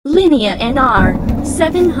Linia NR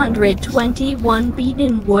 721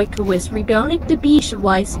 Będzin Wojkowice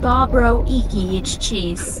Linia Bobro Iki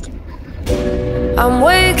Chist. I'm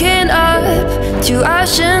waking up to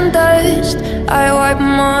ash and dust. I wipe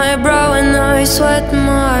my brow and I sweat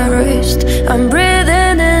my wrist. I'm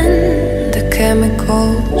breathing in the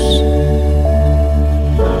chemicals.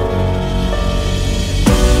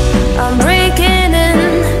 I'm breaking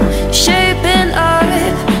in, shaping up,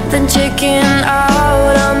 then checking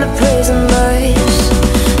out on the prison bus.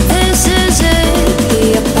 This is it,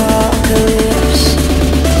 the apocalypse.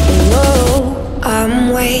 Whoa,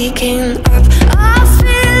 I'm waking up. I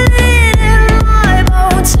feel it in my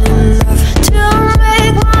bones, enough to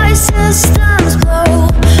make my systems blow.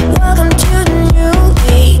 Welcome to the new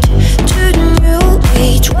age, to the new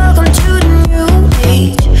age. Welcome to the new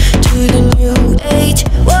age, to the new age.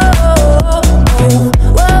 Whoa.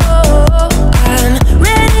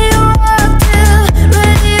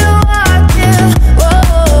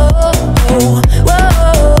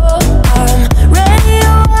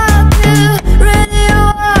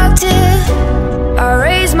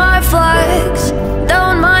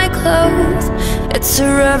 It's a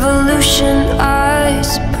revolution, I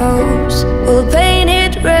suppose. We'll paint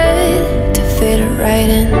it red to fit it right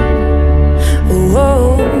in.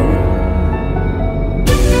 Whoa.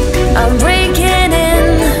 I'm breaking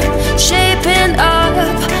in, shaping up,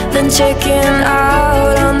 then checking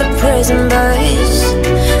out on the prison bus.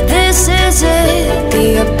 This is it,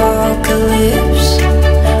 the apocalypse.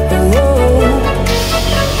 Whoa.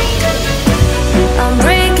 I'm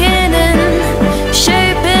breaking in,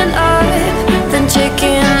 shaping up, then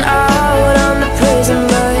checking out on the prison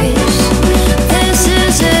bus. This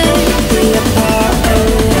is it, the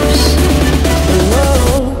apocalypse.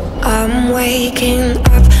 Whoa, I'm waking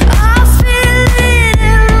up. I feel it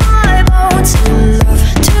in my bones, enough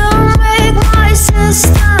to make my senses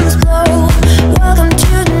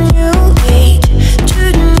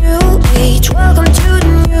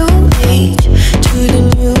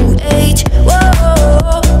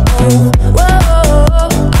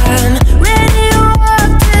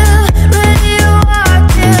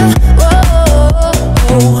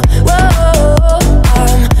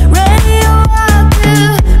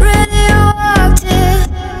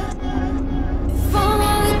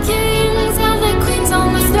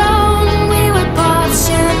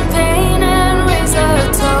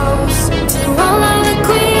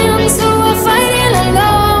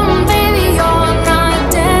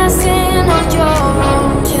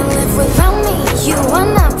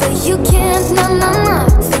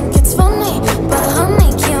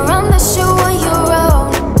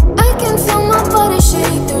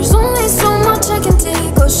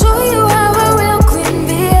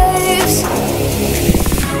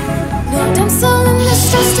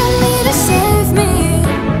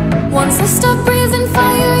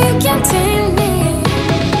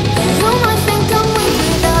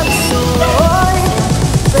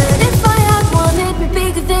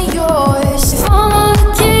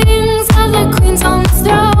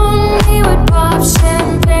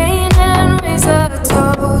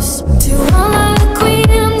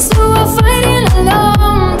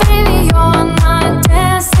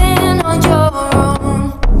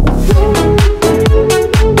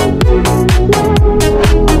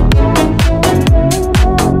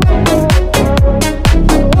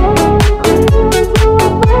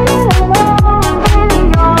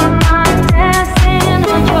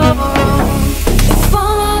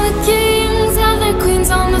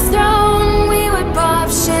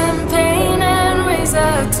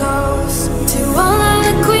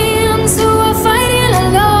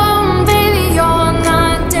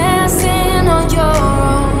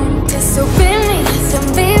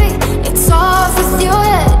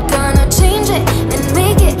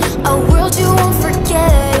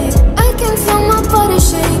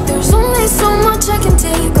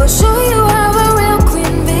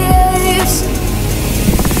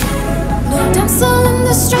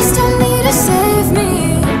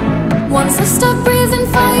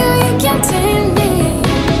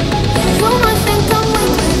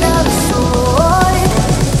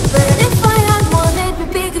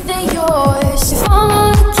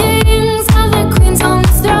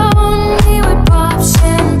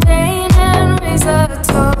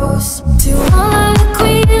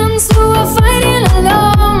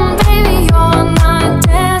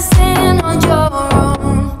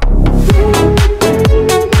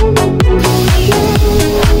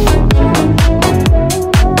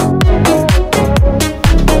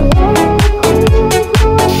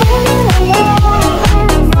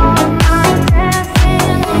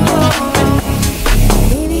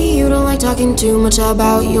much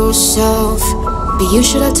about yourself. But you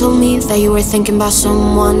should have told me that you were thinking about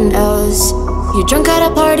someone else. You're drunk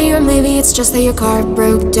at a party, or maybe it's just that your car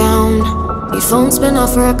broke down. Your phone's been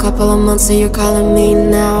off for a couple of months, so you're calling me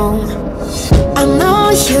now. I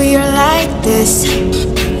know you're like this.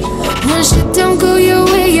 When shit don't go your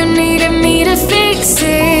way, you needed me to fix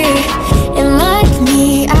it. And like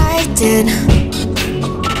me, I did,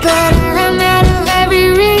 but I ran out of every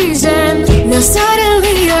reason. Now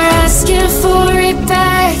suddenly you're asking for it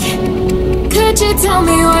back. Could you tell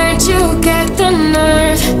me where'd you get the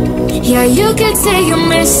nerve? Yeah, you could say you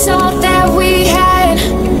miss all that we had,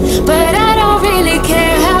 but I don't really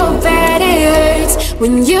care how bad it hurts.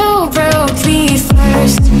 When you broke me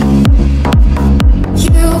first,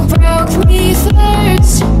 you broke me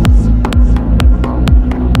first.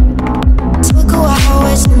 Took a while,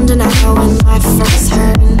 it's undeniable when I first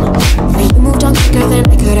heard. But you moved on quicker than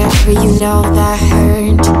I could ever, you know that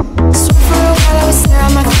hurt. So for a while I was there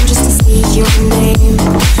on my phone just to see your name,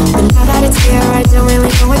 but now that it's here I don't really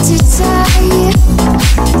know what to say.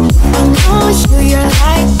 I know you're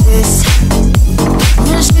like this.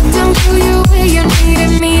 When shit don't go your way, you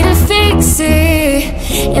needed me to fix it.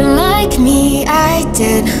 And like me, I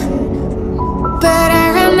did, but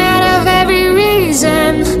I ran out of every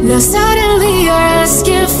reason. Now suddenly you're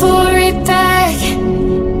asking for it back.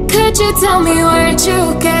 Could you tell me where'd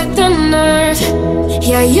you get the nerve?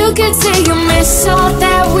 Yeah, you could say you miss all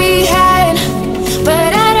that we had,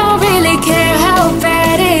 but I don't really care how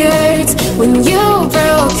bad it hurts. When you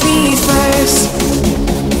broke me first,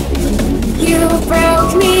 you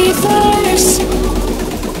broke me first.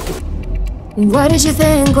 What did you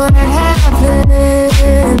think would happen?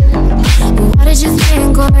 What did you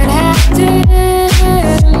think would happen?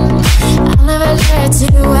 I'll never let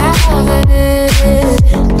you have it.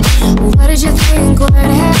 What did you think would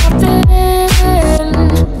happen?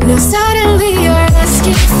 Now suddenly you're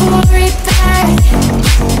asking for it back.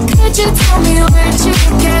 Could you tell me where'd you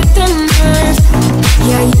get the nerve?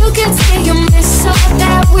 Yeah, you could say you miss all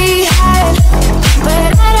that we had,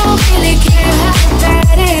 but I don't really care how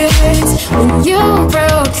bad it hurts. When you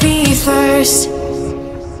broke me first,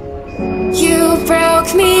 you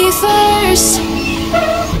broke me first.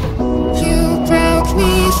 You broke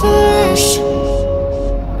me first.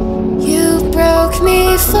 You broke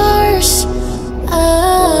me first.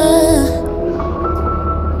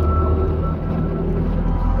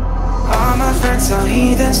 All my friends are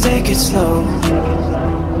heathens, take it slow.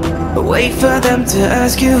 But wait for them to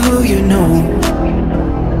ask you who you know.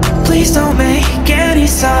 Please don't make any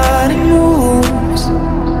sudden moves.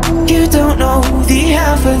 You don't know the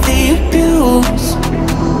half of the abuse.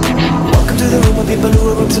 Welcome to the room of people who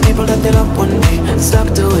are rooms of people that they love one day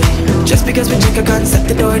sucked away. Just because we check a gun at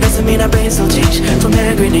the door doesn't mean our brains will change from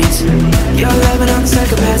hand grenades. You're loving on the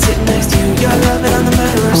psychopath sitting next to you. You're loving on the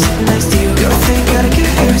murderer sitting next to you. You think gotta get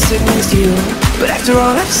here sitting next to you. But after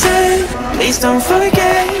all I've said, please don't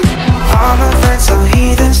forget. All my friends are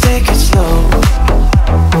heathens, take it slow.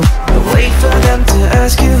 But wait for them to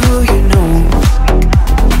ask you who you know.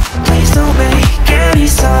 Please don't make any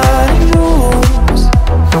sudden moves.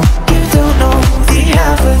 You don't know the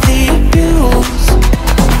half of the abuse.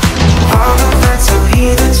 All my friends are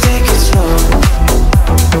heathens, take it slow.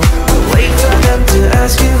 But wait for them to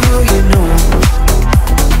ask you who you know.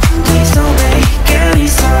 Please don't make any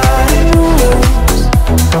sudden moves.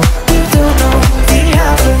 You don't know the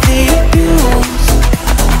half of the abuse.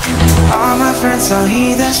 All my friends are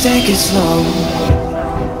heathens, take it slow.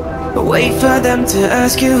 But wait for them to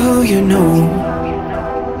ask you who you know.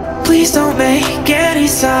 Please don't make any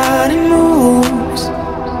sudden moves.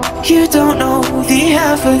 You don't know the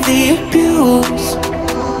half of the abuse.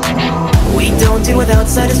 We don't deal with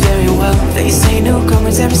outsiders very well. They say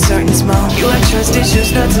newcomers have a certain smell. You have trust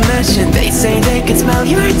issues not to mention. They say they can smell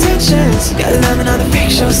your intentions. Got loving on the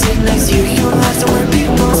fake show sitting next to you. You don't have to wear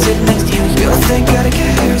people sitting next to you. You don't think gotta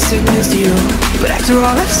get here sitting next to you. But after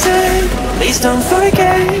all I've said, please don't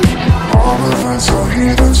forget. All my friends are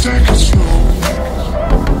heathens, take it slow.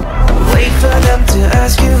 Wait for them to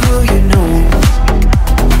ask you who you know.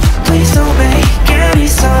 Please don't make any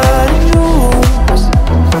sudden moves.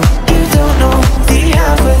 You don't know the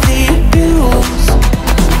half of the abuse.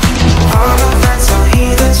 All my friends are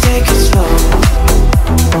heathens, take it slow.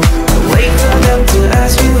 Wait for them to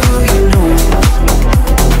ask you who you know.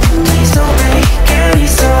 Please don't make any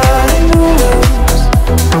sudden moves.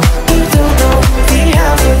 You don't know the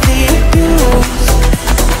half of the abuse.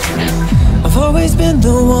 I've always been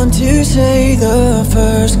the one to say the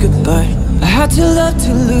first goodbye. I had to love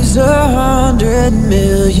to lose 100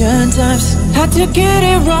 million times. Had to get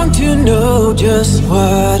it wrong to know just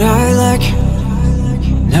what I like.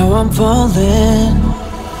 Now now I'm falling.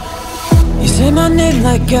 You say my name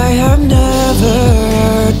like I have never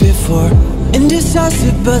heard before.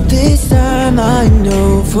 Indecisive, but this time I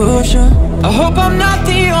know for sure. I hope I'm not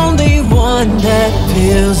the only one that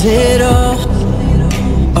feels it all.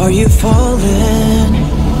 Are you falling?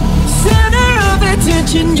 Center of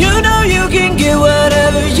attention, you know you can get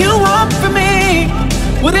whatever you want from me.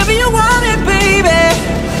 Whatever you want it, baby.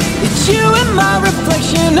 It's you and my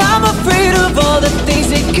reflection. I'm afraid of all the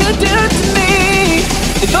things it could do to me.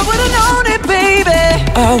 If I would've known it, baby,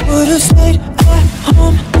 I would've stayed at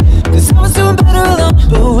home, 'cause I was doing better alone.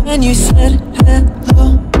 But when you said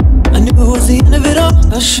hello, I knew it was the end of it all.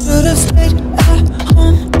 I should've stayed at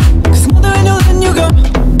home, 'cause now that I know, then you go.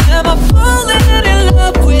 Am I falling in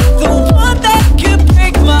love with the one that could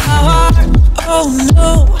break my heart? Oh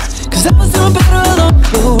no, 'cause I was doing better alone.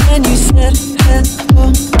 But when you said hello,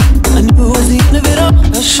 I knew it was the end of it all.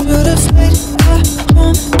 I should've stayed at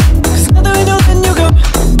home, 'cause now that I know, then you go.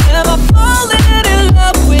 Am I falling in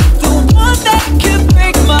love with the one that could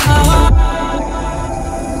break my heart?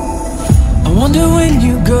 I wonder when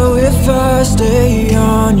you go if I stay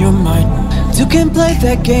on your mind. Two can play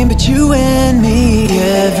that game, but you and me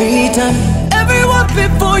every time. Everyone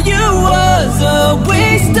before you was a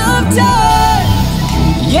waste of time.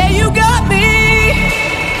 Yeah, you got me.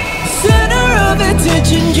 Center of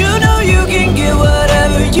attention, you know you can get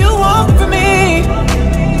whatever you want from me.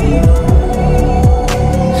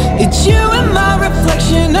 It's you and my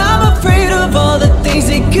reflection. I'm afraid of all the things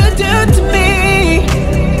it could do to me.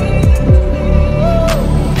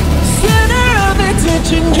 Center of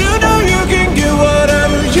attention, you know you can get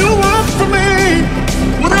whatever you want from me.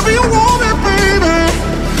 Whatever you want it, baby.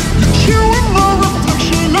 It's you and my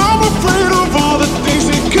reflection. I'm afraid of all the things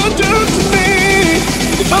it could do to me.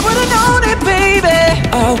 If I would've known it, baby,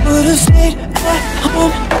 I would've stayed at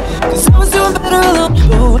home, 'cause I was doing better alone.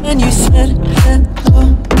 But when you said hello,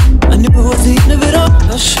 I knew it was the end of it all.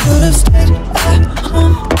 I should've stayed at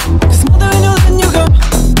home, 'cause now that I know, then you go.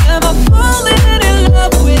 Am I falling in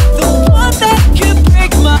love with the one that could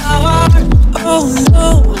break my heart? Oh no,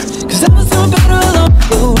 'cause I was doing better alone.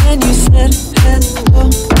 But when you said hello,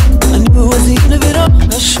 I knew it was the end of it all.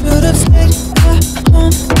 I should've stayed at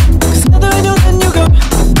home, 'cause now that I know, then you go.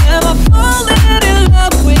 Am I falling in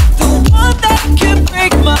love with the one that could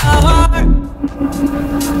break my heart?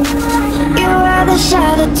 You are the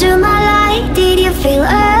shadow to my light. Did you feel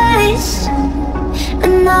us?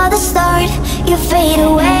 Another start, you fade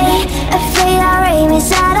away. A fade our aim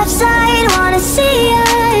is out of sight. Wanna see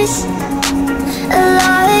us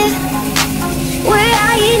alive. Where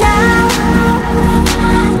are you now?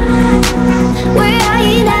 Where are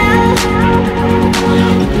you now?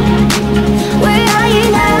 Where are you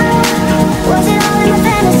now? Was it all in my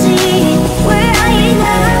fantasy? Where are you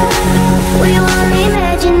now? We were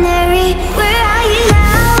imaginary. Where are you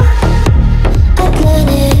now?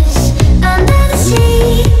 Atlantis, under the sea,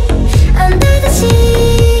 under the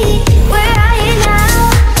sea. Where are you now?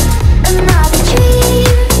 Another dream.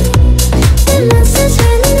 The monsters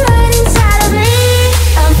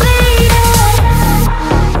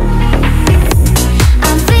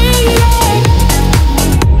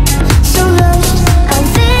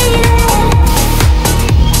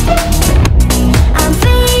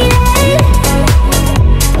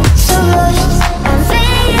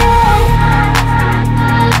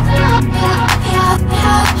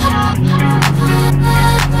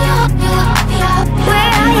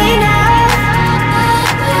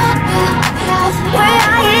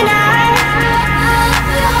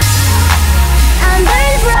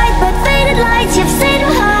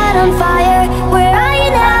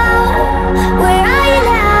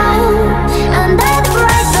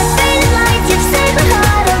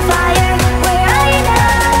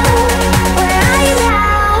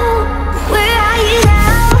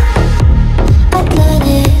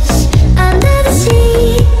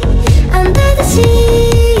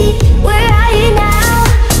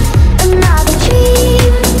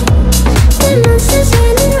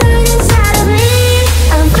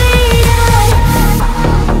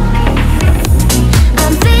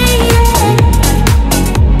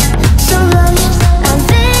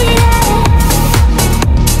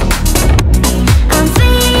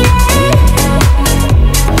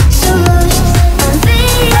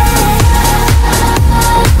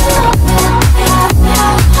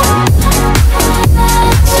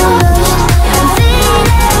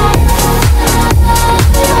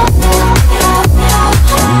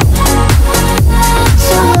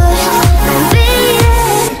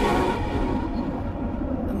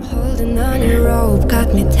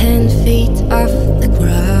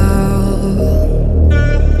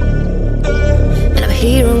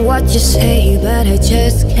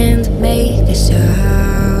just can't make a sound.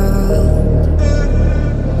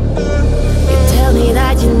 You tell me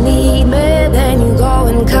that you need me, then you go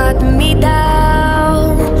and cut me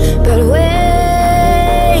down. But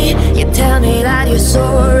wait, you tell me that you're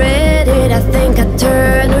sorry. Did I think I'd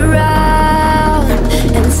turn around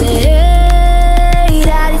and say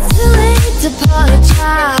that it's too late to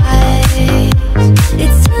apologize?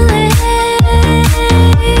 It's too late.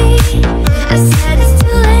 I said it's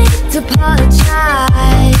too late to apologize.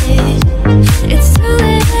 It's too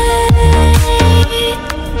late.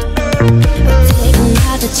 But take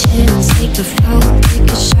another chance, take a fall, take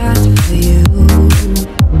a shot for you.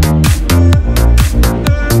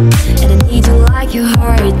 And I need you like your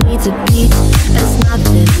heart needs a beat. That's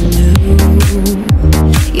nothing new.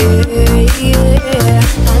 Yeah, yeah.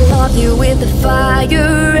 I love you with the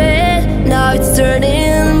fire red, now it's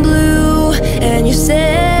turning blue. And you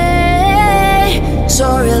say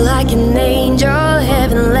sorry like an angel,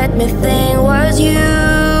 heaven let me think was you.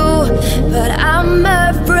 But I'm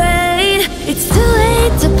afraid it's too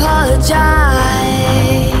late to apologize.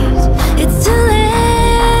 It's too late.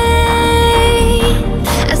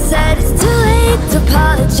 I said it's too late to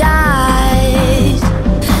apologize.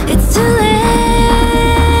 It's too late.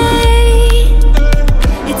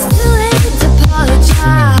 It's too late to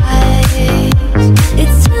apologize.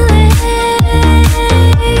 It's too late.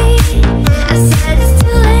 I said it's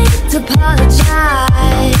too late to apologize.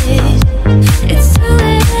 It's too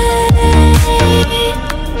late.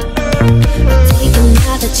 But take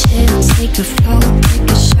another chance, take a fall, take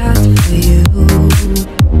a shot for you.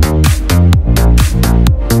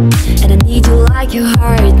 And I need you like your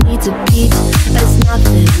heart needs a beat. That's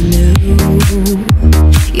nothing new.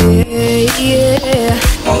 Yeah, yeah.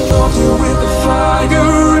 I love you with the fire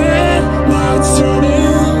red, now it's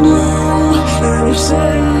turning blue. And you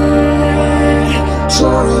say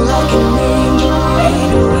sorry like an angel,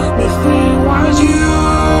 you let me think was you.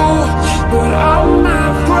 But I'm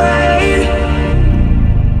afraid.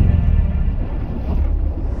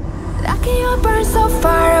 Lucky you burn so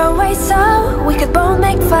far away, so we could both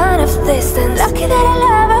make fun of distance. Lucky that I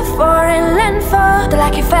love a foreign land for the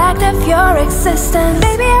lucky fact of your existence.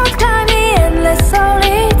 Baby, I would climb the endless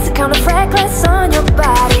slowly to count the freckles on your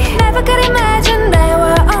body. Never could imagine there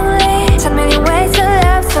were only 10 million ways to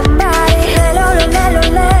love somebody.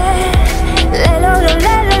 Le-lo-lo-le-lo-le,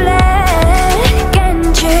 le-lo-lo-le-lo-le.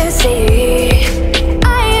 Can't you see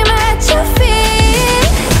I'm at your feet?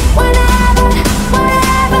 Whenever,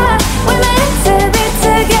 wherever we're meant to be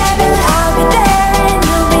together, I'll be there and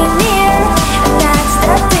you'll be near. And that's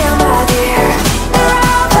the deal, my dear. You're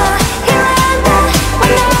over, you're under.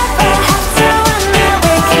 Whenever have to wonder,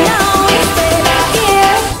 we can always stay right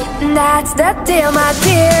here. And that's the deal, my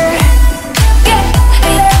dear. Get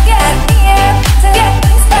here to get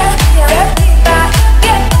back here.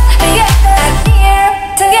 Get back here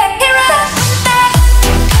to get here.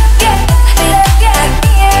 Get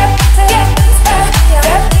here to get back here.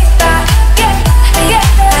 Get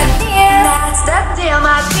back here. That's the deal,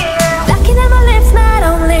 my dear. Lucky that my lips not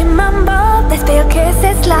only mumble, they spill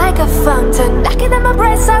kisses like a fountain. Lucky that my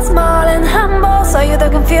breasts are small and humble, so you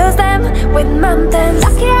don't confuse them with mountains.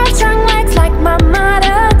 Lucky I have strong legs like my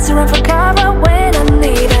mother to run for cover when I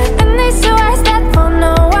need it. And these two eyes that for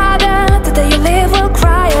no other, the day you leave will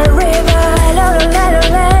cry a river.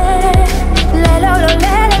 Le-lo-lo-le-lo-le,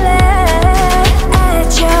 le-lo-lo-le-lo-le.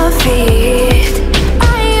 At your feet,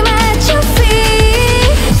 I'm at your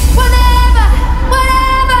feet. Whenever,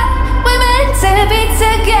 wherever we're meant to be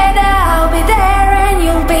together, I'll be there and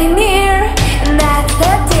you'll be near. And that's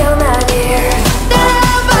the deal, my dear. You're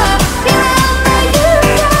over, you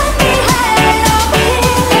got me head over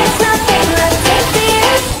heels. There's nothing left to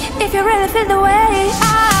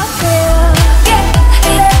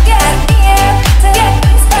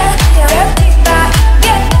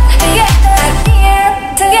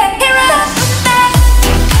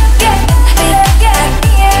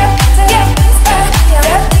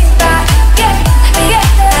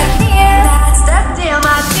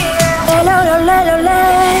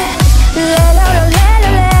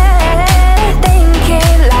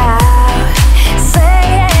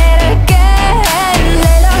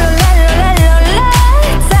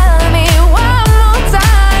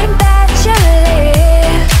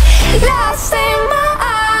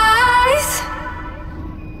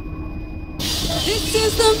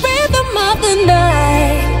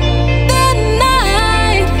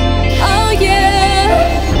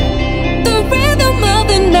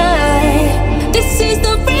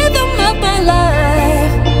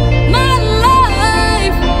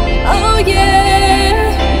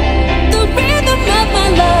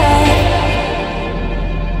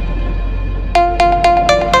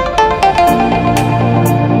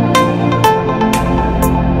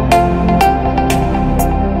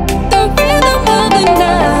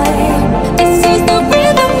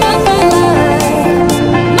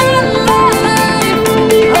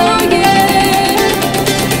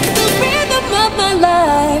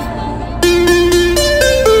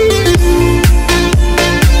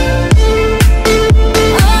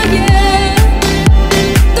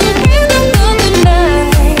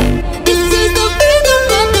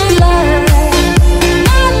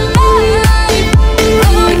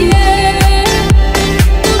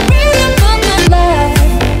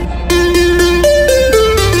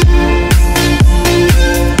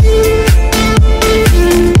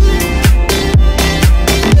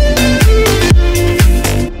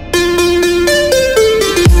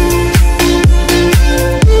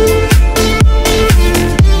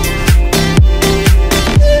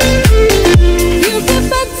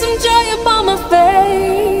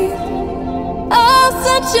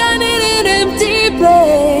sunshine in an empty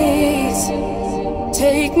place.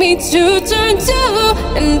 Take me to turn two,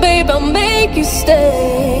 and babe, I'll make you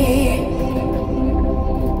stay.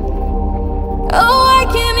 Oh, I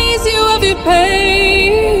can ease you of your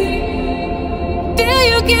pain. Feel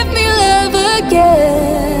you give me love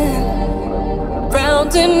again.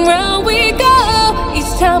 Round and round we go,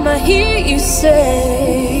 each time I hear you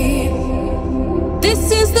say,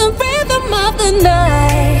 this is the rhythm of the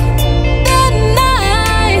night. The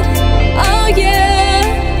night, oh yeah.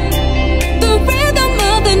 The rhythm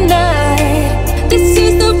of the night. This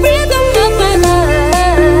is the rhythm of my life.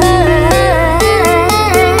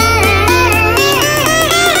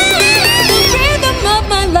 The rhythm of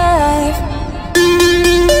my life.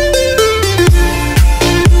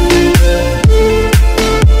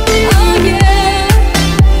 Oh yeah.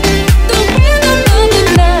 The rhythm of the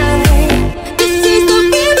night. This is the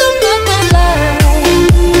rhythm of my life.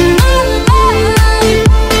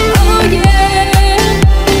 Oh yeah.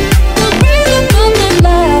 The rhythm of my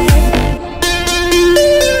life.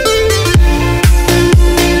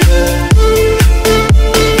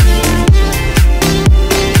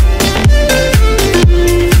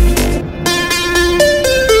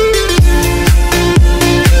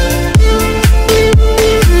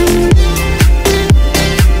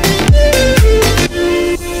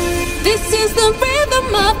 This is the rhythm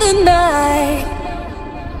of the night.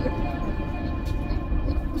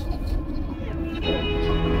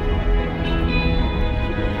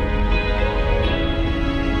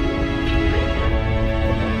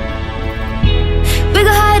 We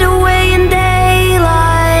go hide away in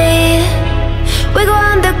daylight. We go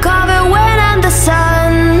undercover when I'm the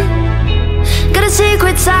sun. Got a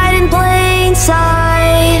secret side in plain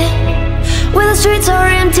sight. Where the streets are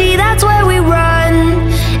empty, that's where we run.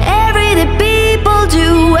 Everyday people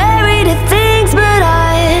do everyday things, but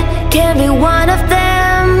I can't be one of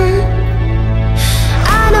them.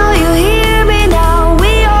 I know you hear me now.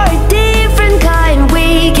 We are a different kind.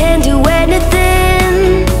 We can do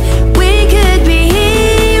anything. We could be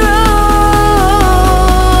heroes.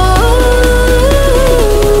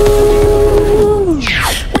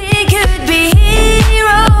 We could be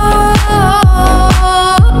heroes.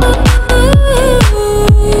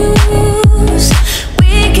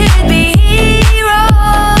 We could be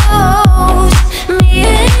heroes. Me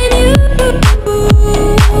and you.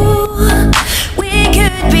 We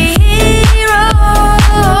could be heroes.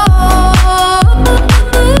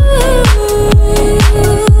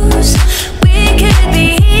 We could be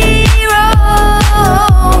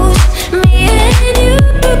heroes. Me and you.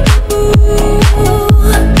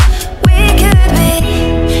 We could be.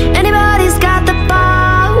 Anybody's got the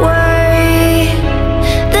power.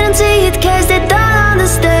 They don't see it 'cause they don't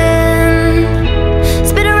understand.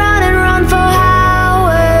 Spin around and run for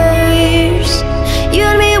hours. You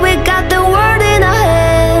and me, we got the world in our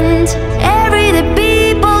hands. Everyday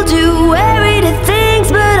people do everyday things,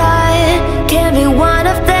 but I can't be one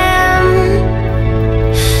of them.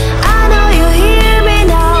 I know you hear me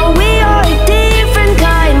now. We are a different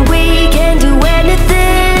kind. We can do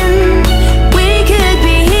anything. We could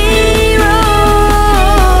be heroes.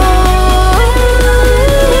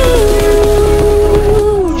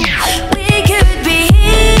 We could be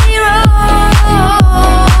heroes.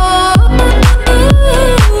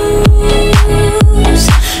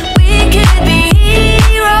 We could be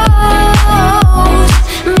heroes.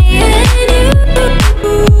 Me and you.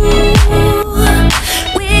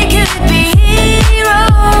 We could be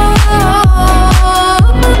heroes.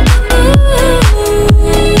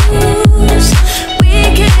 We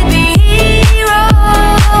could be heroes.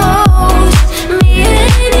 Me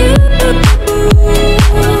and you.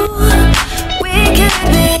 We could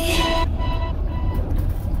be.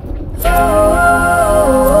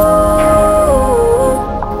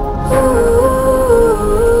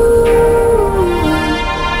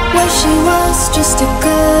 Well, she was just a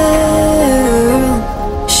girl.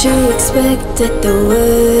 She expected the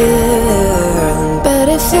world, but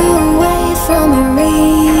it flew away from her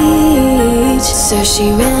reach. So she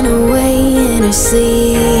ran away in her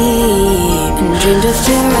sleep and dreamed of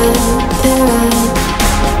paradise,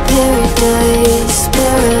 paradise,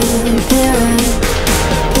 paradise,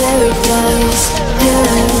 paradise,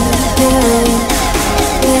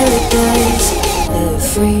 paradise.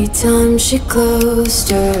 Every time she closed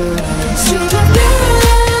her eyes,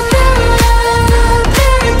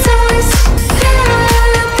 paradise, paradise,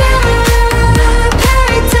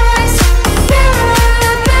 paradise.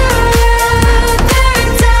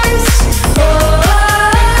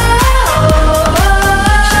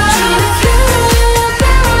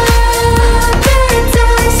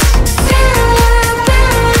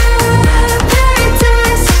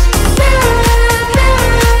 Paradise.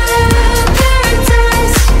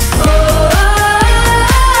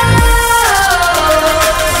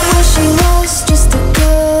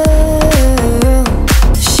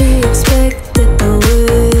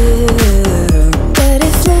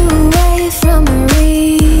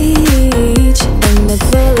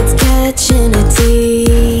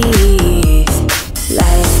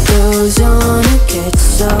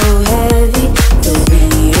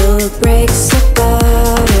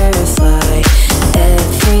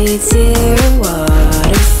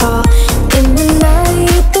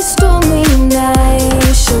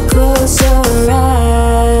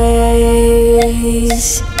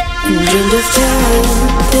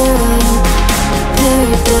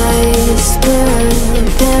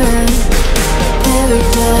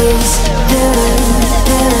 paradise,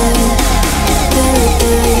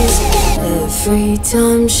 paradise. Every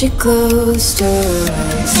time she closed her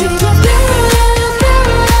eyes,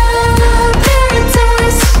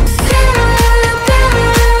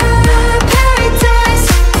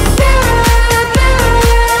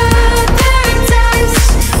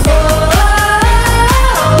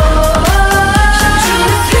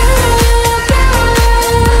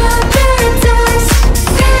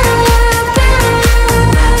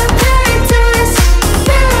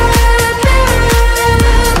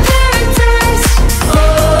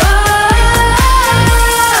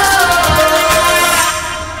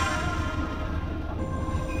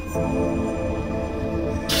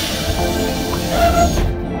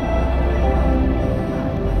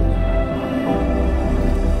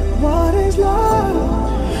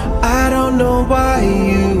 why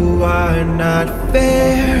you are not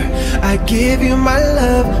fair. I give you my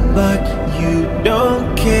love, but you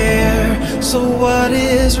don't care. So what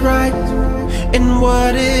is right and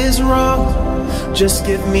what is wrong? Just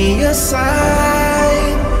give me a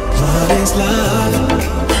sign. What is love?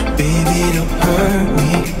 Baby, don't hurt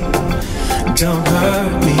me. Don't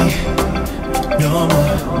hurt me no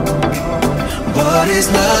more. What is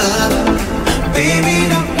love? Baby,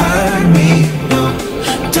 don't hurt me. No,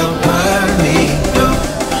 don't hurt me. No,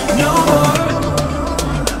 no more.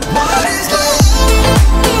 What is love?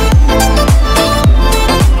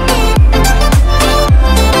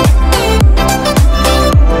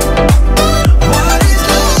 What is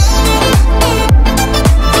love?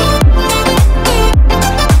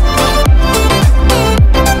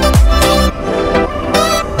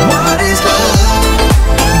 What is love?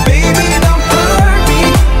 Baby, don't hurt me.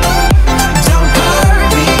 Don't hurt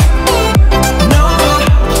me no more.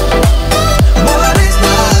 What is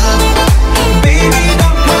love? Baby,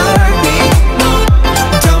 don't hurt me. No,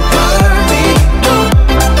 don't hurt me. No,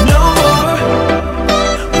 no more.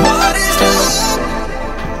 What is love?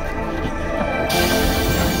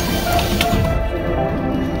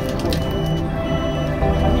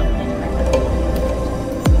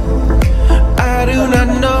 I do not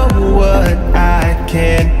know what I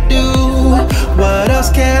can do. What else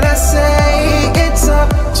can I say? It's up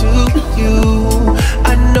to you.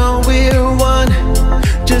 I know we're one,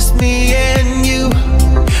 just me and you.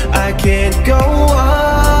 I can't go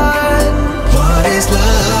on. What is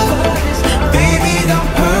love? Baby, don't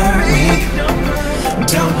hurt me.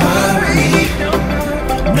 Don't hurt me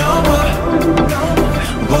no more.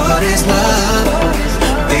 What is love?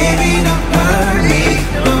 Baby, don't hurt me.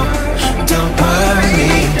 No, don't hurt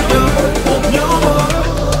me. No, no more.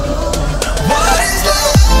 What is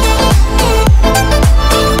love?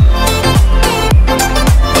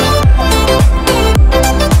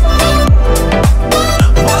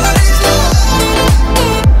 What is love?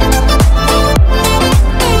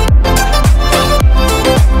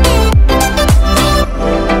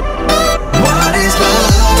 What is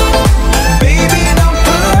love? Baby, don't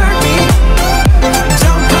hurt me.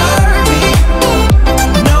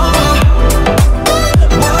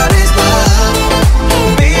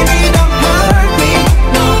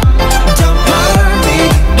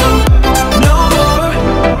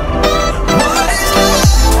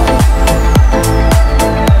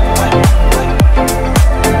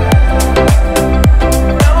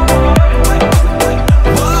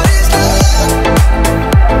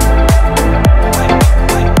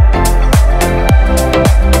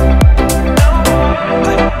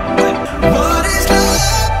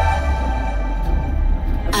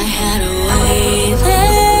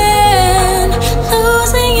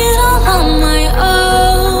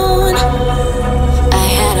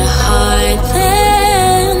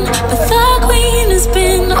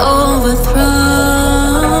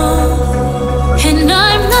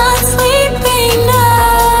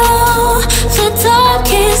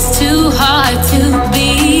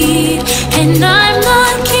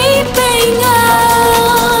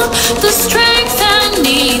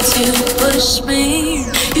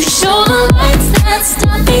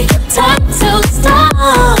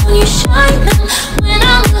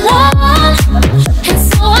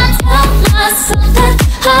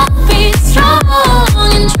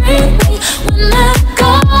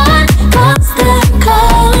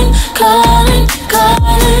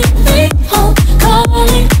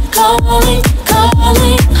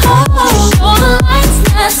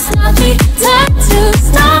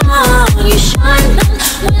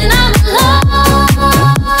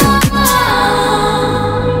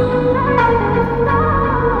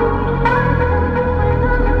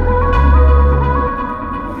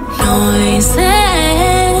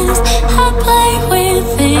 voices I play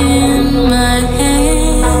within my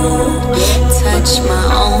head, touch my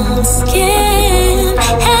own skin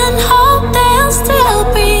and hope they'll still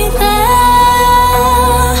be there.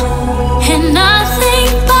 And I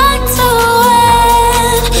think back to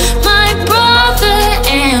when my brother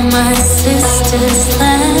and my sisters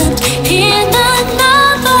left in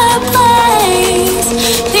another place.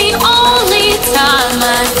 The only time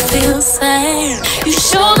I feel safe, you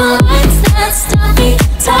show the lights that stop me,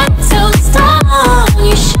 tied to stone.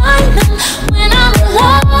 You shine them when I'm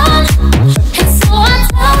alone, and so I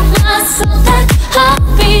tell myself that I'll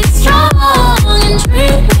be strong and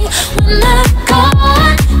dream me when they're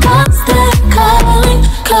gone. 'Cause they're calling,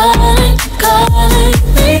 calling, calling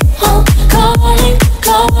me home, calling,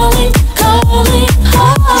 calling, calling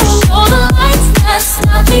home. You show the lights that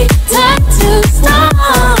stop me, tied to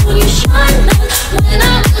stone. You shine them when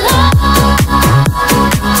I'm alone.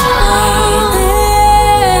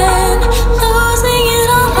 Losing it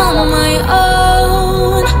all on my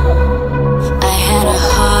own. I had a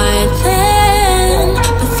heart then,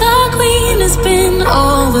 but the queen has been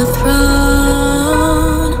overthrown.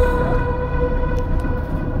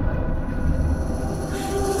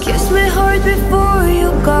 Kiss me hard before you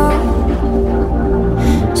go.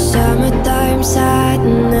 Summertime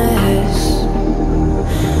sadness.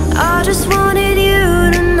 I just wanted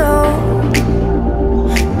you to know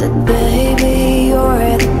that baby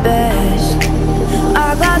you're the best. I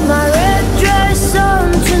got my red dress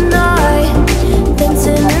on tonight,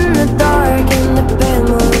 dancing in the dark in the pale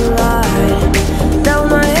moonlight. Down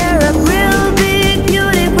my hair up real big,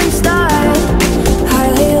 beauty queen style,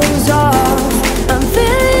 high heels off, I'm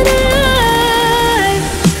feeling it.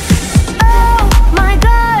 Oh my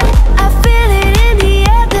God, I feel it in the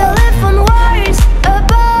air, telephone wires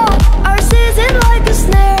above our season like a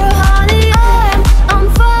snare. Honey, I'm on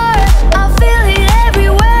fire, I feel it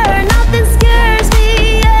everywhere, nothing scares me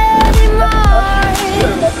anymore.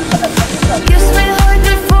 Kiss me hard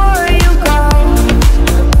before you go.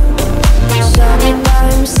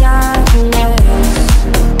 Summertime sadness.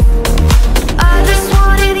 I just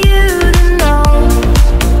wanted you to know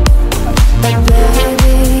that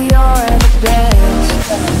baby you're the best.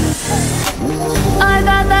 I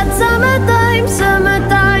got that summertime,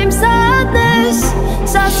 summertime sadness.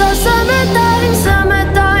 Summertime,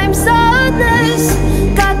 summertime sadness.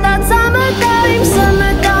 Got that summertime,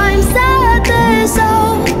 summertime sadness. Oh,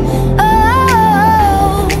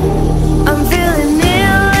 oh, I'm feeling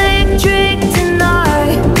electric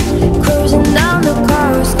tonight. Cruising down the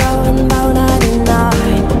coast, going about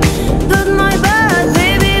 99. Put my bad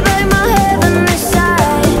baby by my heavenly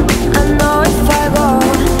side. I know if I go,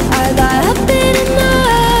 I got happy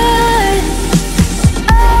tonight.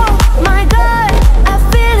 Oh my God, I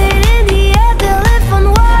feel it in the air, telephone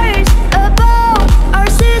wires above our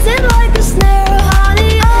season like a snare.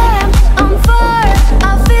 Honey, I'm on fire,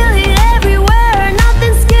 I feel it everywhere,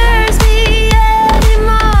 nothing scares me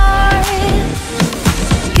anymore.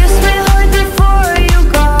 Kiss me hard before you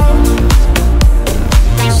go.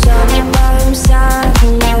 Summertime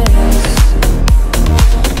sadness.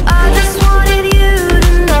 I just wanted you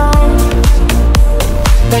to know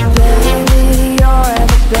that baby you're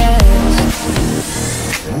the best.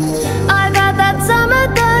 I got that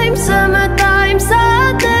summertime, summertime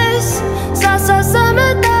sadness.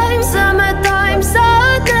 Summertime, summertime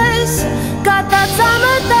sadness. Got that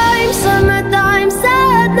summertime, summertime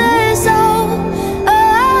sadness. Oh,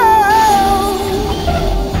 oh.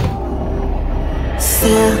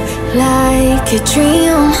 Felt like a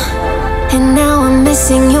dream, and now I'm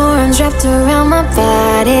missing your arms wrapped around my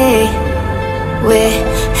body. Where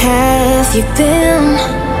have you been?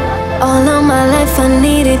 All of my life I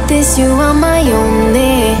needed this, you are my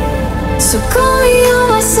only. So call me on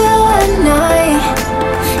my cell at night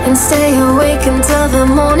and stay awake until the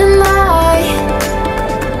morning light.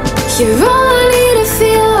 You're all I need to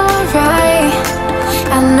feel alright.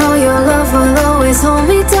 I know your love will always hold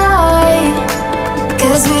me tight.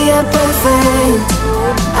 'Cause we are perfect,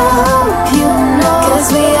 I hope you know. 'Cause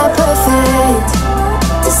we are perfect,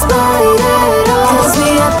 despite it all. 'Cause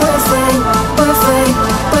we are perfect, perfect,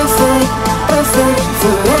 perfect, perfect.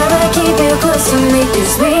 Forever keep you close to me,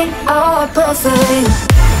 'cause we are perfect.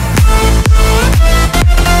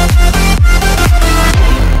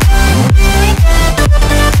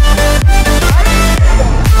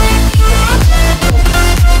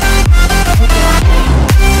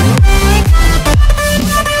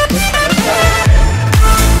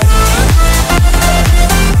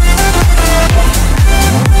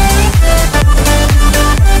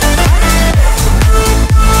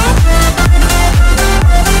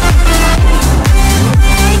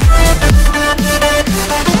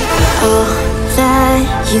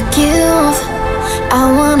 I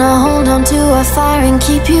wanna hold on to our fire and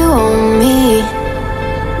keep you on me.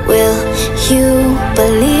 Will you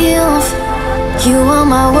believe you are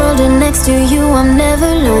my world and next to you I'm never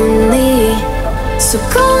lonely? So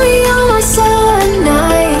call me on my sad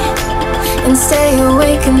night and stay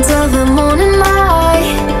awake until the morning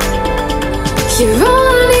light. You're all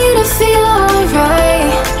I need to feel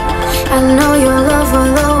alright. I know your love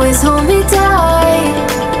will always hold me tight.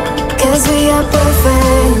 'Cause we are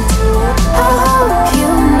perfect, I hope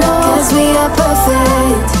you know. 'Cause we are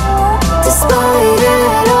perfect, despite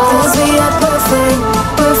it all. 'Cause we are perfect,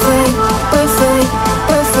 perfect, perfect,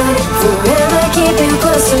 perfect. Forever keep you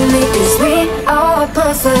close to me, 'cause we are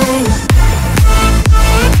perfect.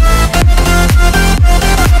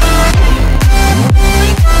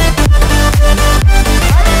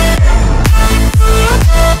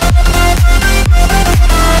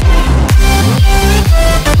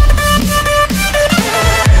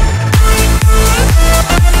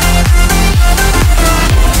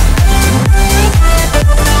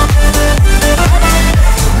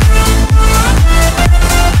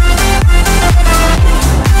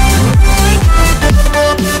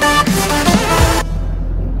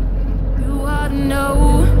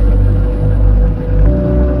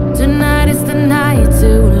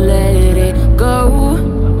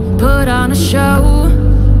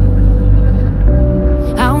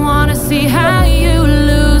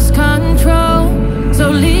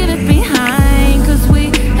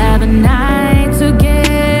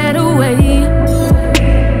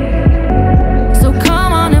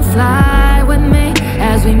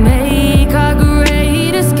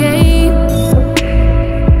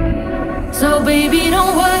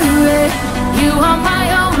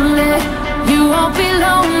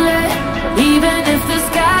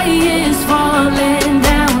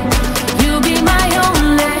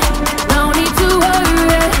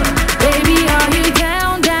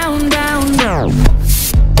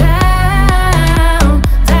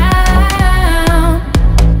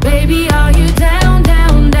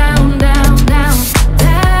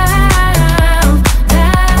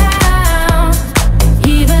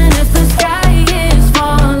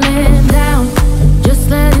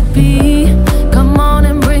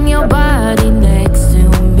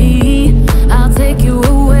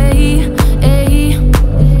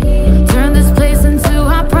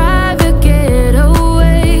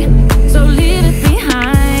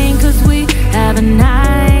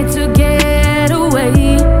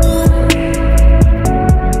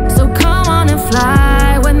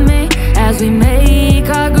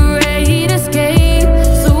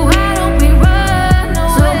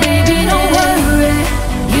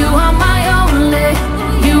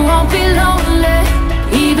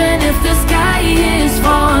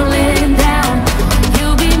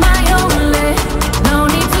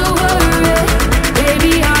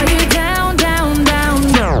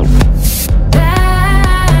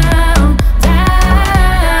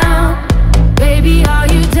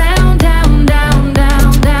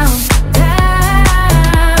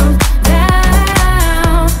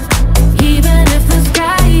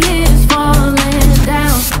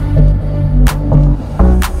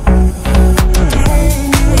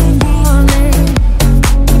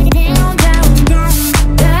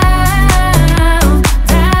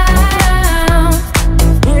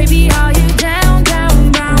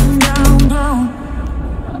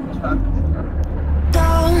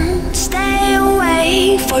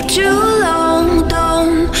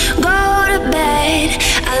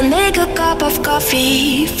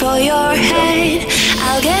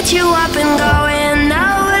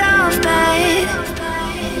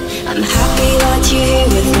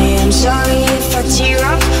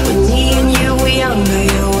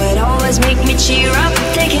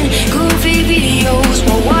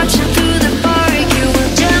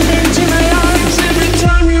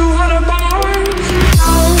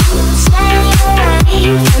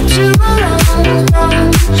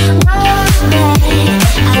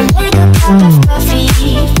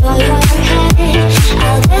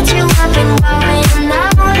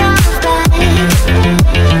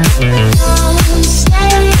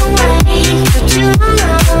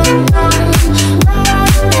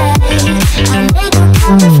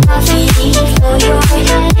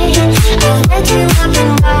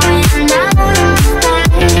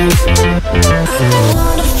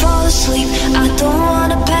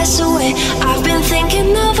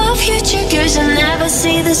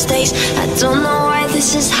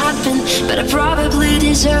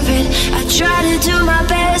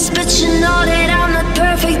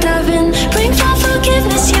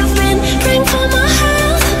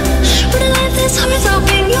 This heart's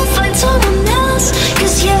hoping you'll find someone else.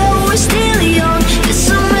 'Cause yeah, we're still young.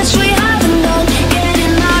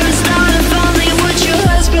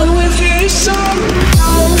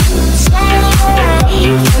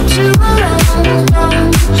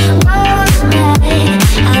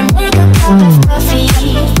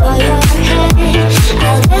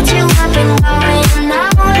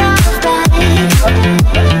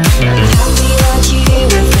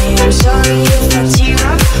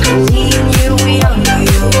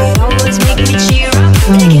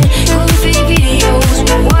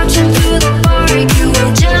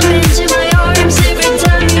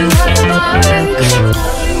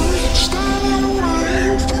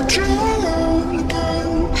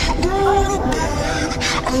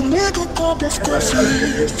 like a cup of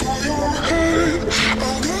coffee for your head.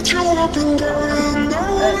 I'll get you up and going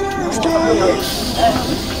now of course.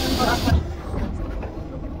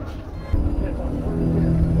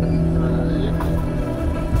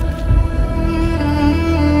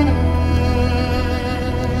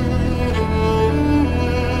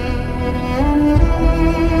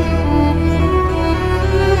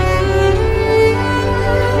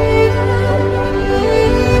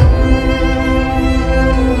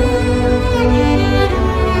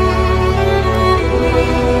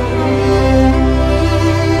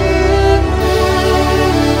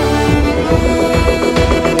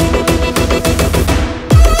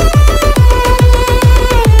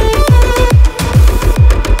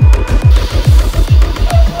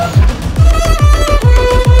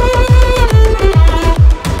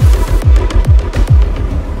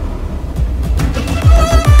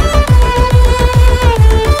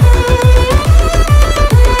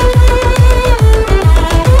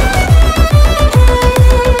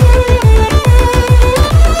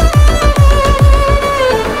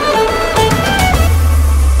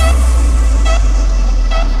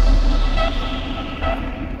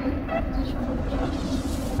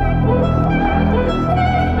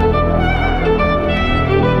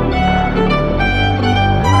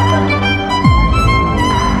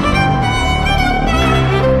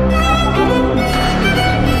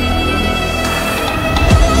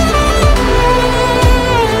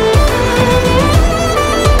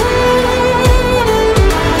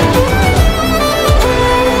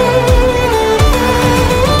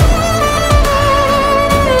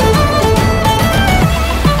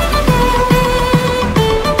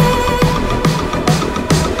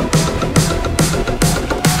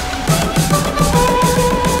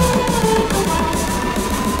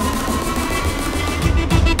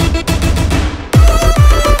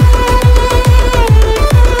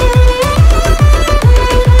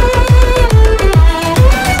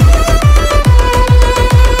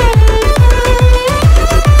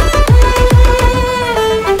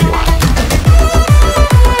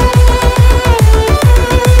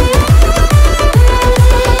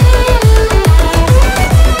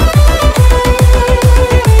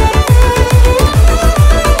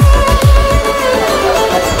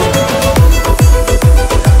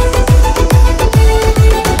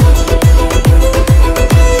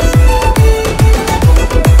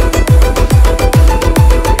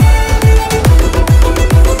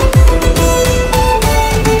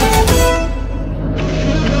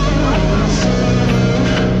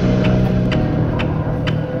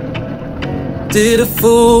 Did a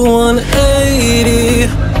full 180,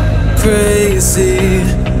 crazy,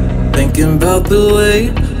 thinking about the way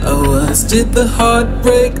I was. Did the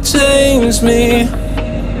heartbreak change me?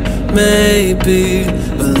 Maybe,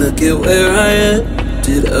 but look at where I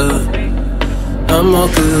ended up. I'm all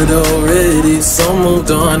good already, so moved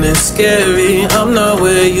on, it's scary. I'm not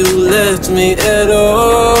where you left me at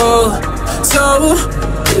all. So,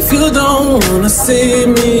 if you don't wanna see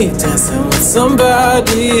me dancing with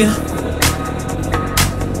somebody,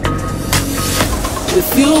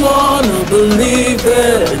 if you wanna believe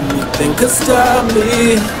that anything could stop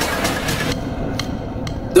me,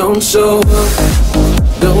 don't show up,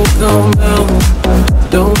 don't come out,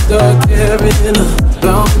 don't start caring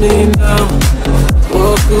about me now.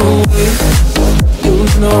 Walk away, you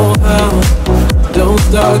know how. Don't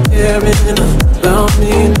start caring about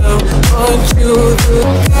me now. Aren't you the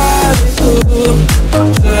guy who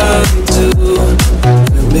tried to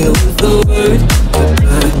fill me with the word?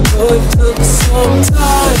 I know it took some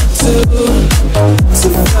time to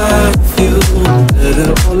survive you.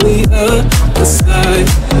 Better on the other side.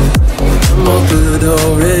 I'm all good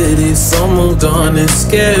already, so moved on, it's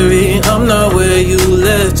scary. I'm not where you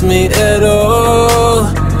left me at all.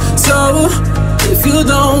 So, if you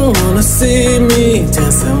don't wanna see me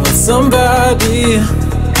dancing with somebody,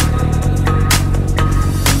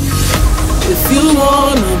 if you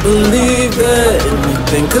wanna believe that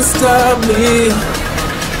anything could stop me,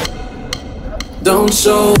 don't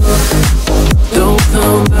show up, don't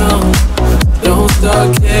come out, don't start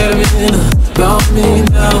caring about me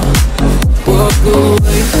now. Walk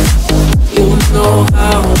away, you know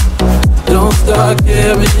how. Don't start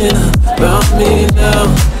caring about me now.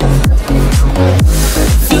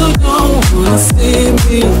 If you don't wanna see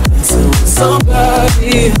me dancing with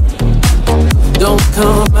somebody, don't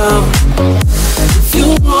come out. If you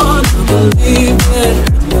wanna believe it,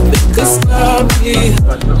 nothing could stop me.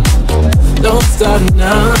 Don't start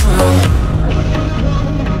now.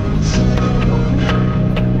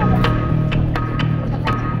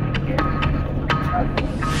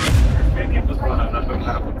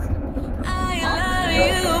 I love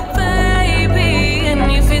you.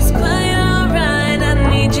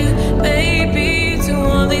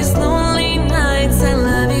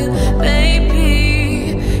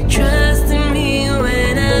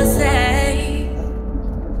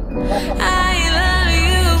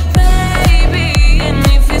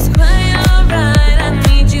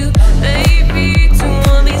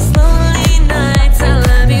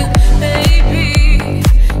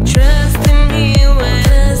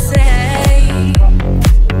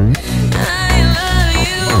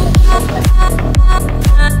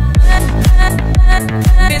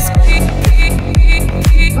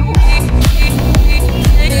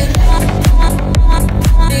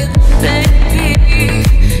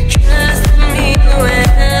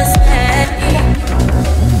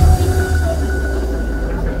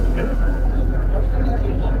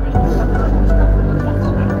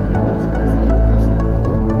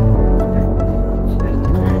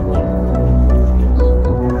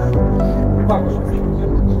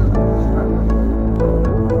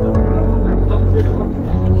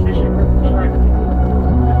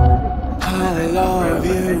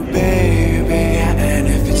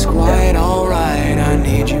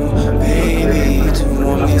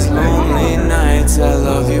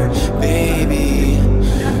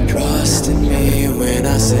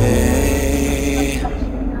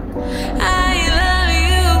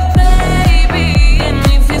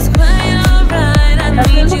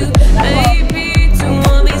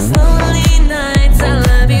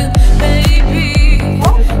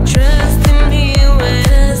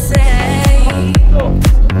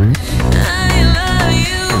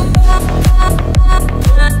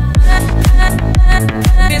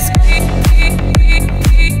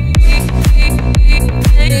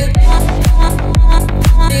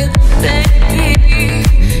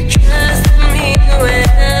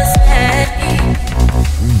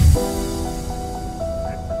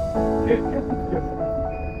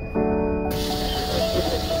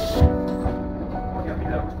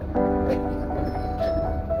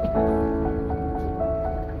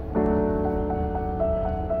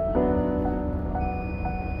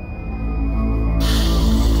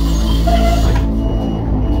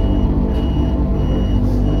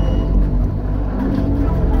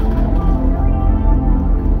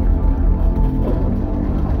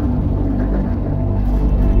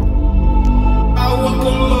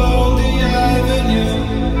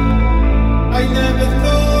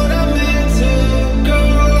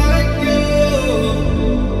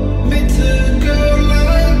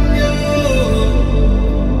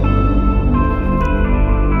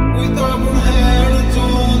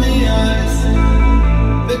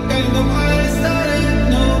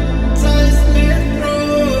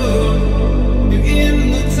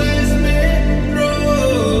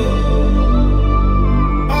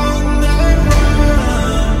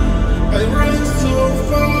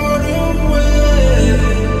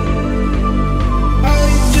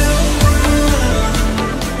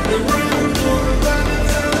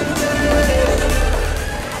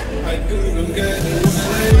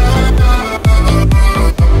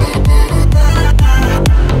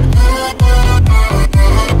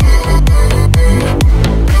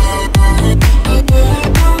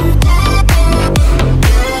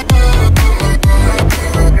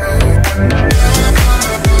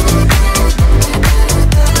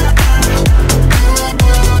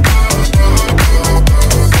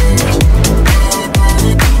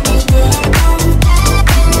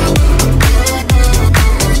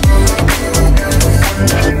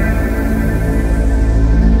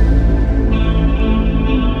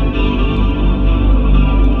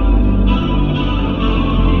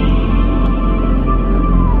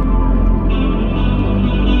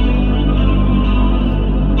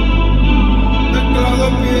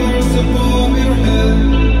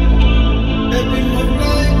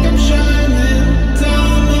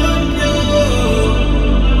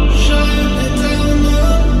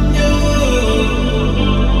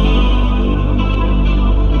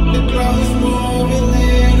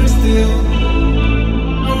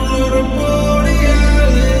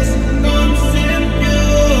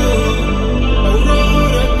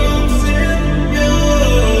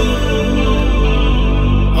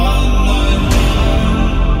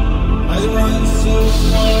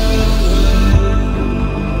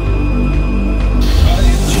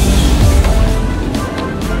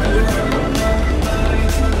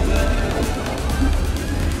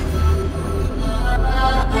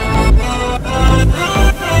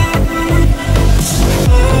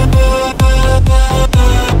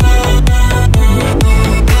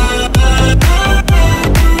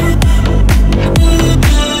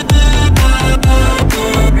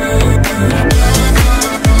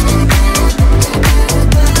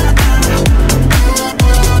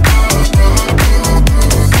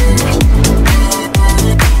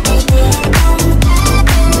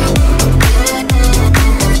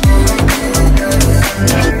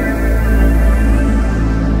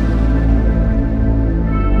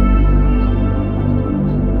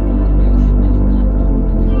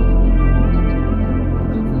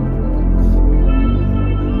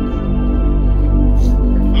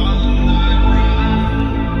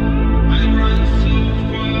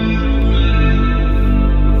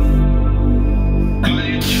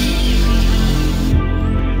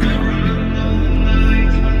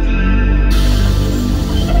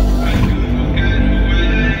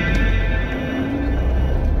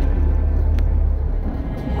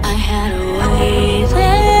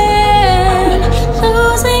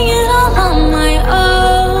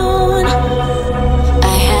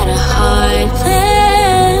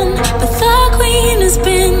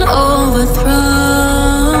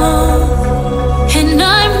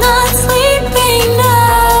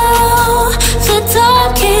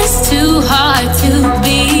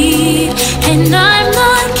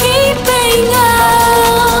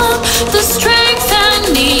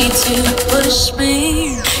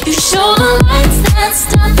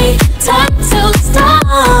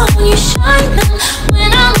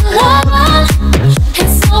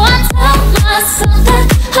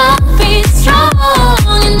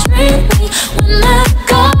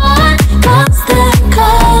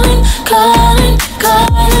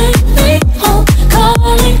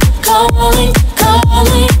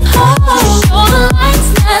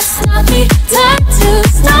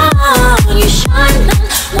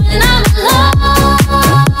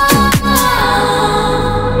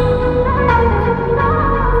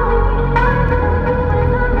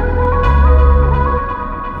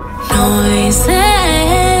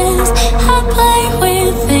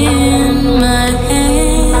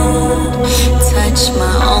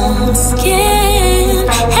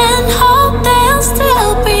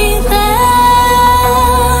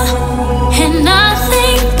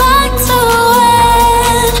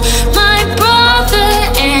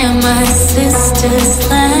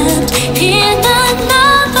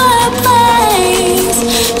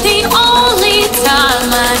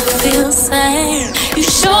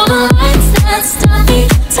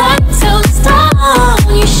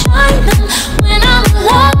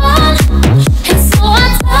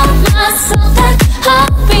 Myself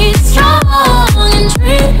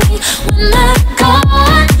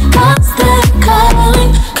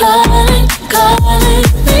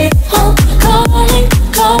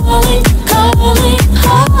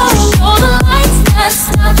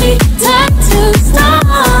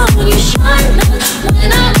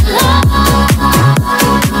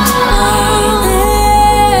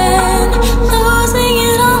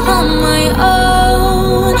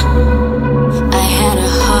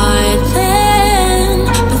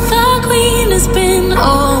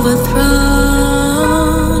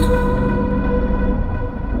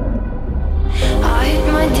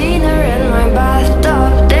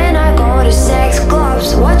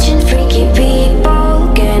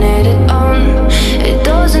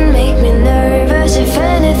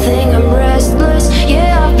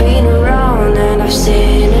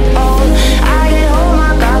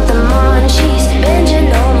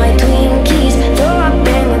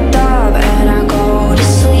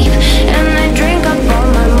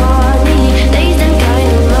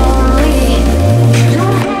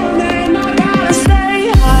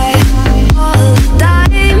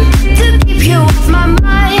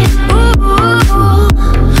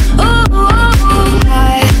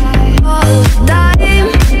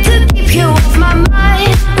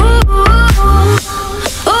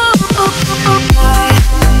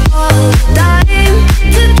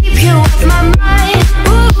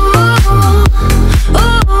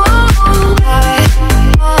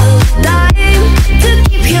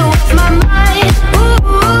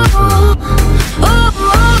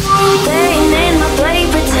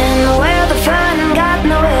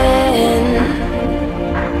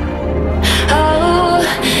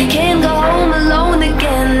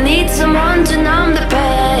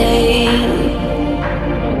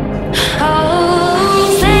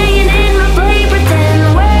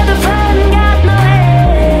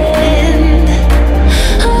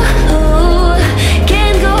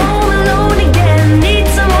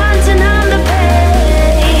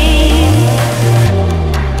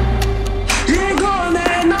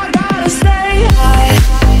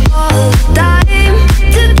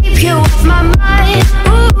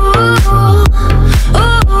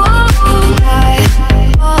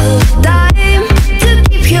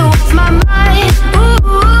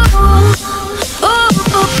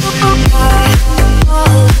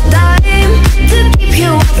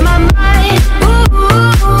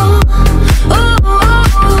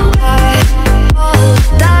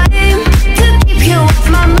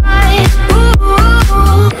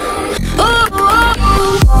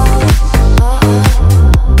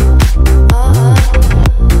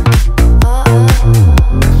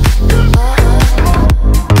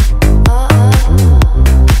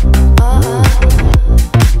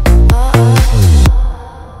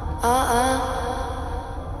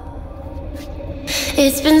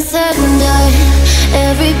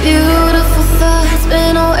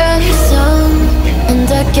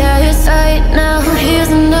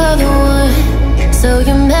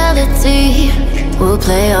will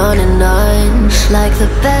play on and on, like the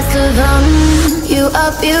best of them. You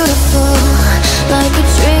are beautiful, like a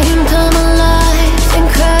dream come alive,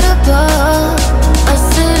 incredible, a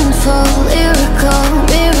sinful, lyrical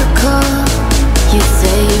miracle. You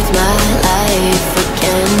saved my life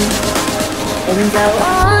again, and I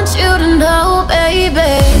want you to know,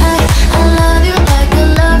 baby, I love you like a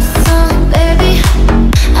love song, baby.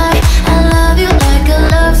 I love you like a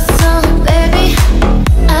love song, baby.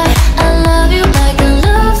 I love you like a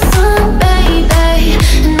love song, baby.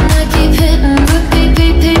 And I keep hitting repeat,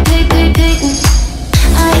 repeat, repeat, repeating.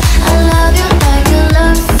 I love you like a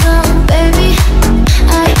love song, baby.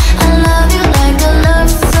 I love you like a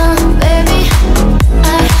love song, baby.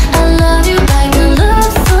 I love you like a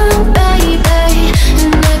love song, baby.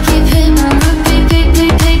 And I keep hitting repeat,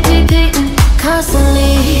 repeat, repeat, repeating.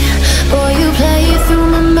 Constantly, boy, you play through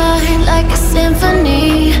my mind like a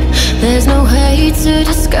symphony. There's no way to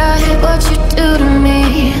describe what you do to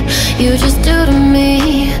me. You just do to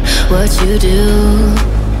me what you do.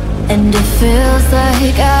 And it feels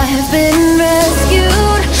like I have been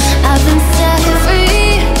rescued, I've been set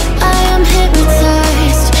free. I am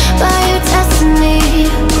hypnotized by your destiny.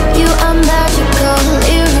 You are magical,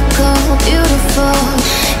 lyrical, beautiful.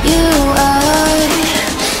 You are,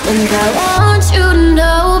 and I want you to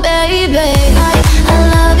know, baby, I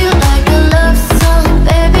love you like a love song,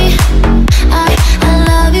 baby. I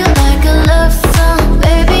love you like a love song,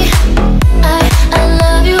 baby. I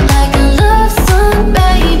love you like a love song,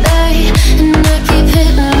 baby. And I keep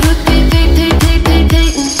hitting repeat, repeat, repeat,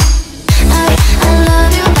 repeating. I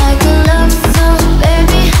love you like a love song,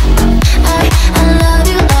 baby. I love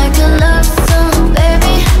you like a love song,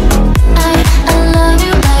 baby. I love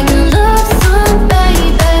you like a love song,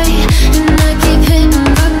 baby. And I keep hitting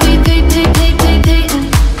repeat, repeat, repeat, repeating.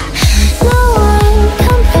 No one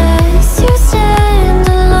compares, you stand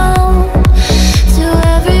alone to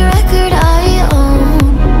every record I own.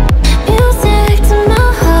 Music to my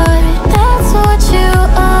heart, that's what you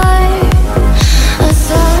are. A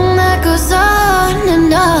song that goes on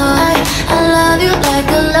and on. I love you like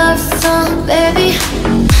a love song, baby.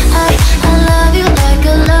 I love you like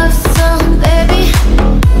a love song, baby.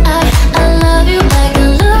 I love you like a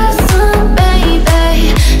love song, baby.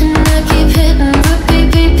 And I keep hitting repeat,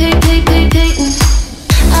 repeat, repeat, repeating.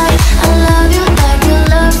 I love you like a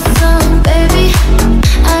love song, baby.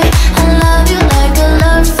 I love you like a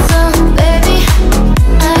love song, baby.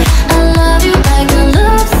 I love you like a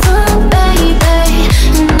love song, baby.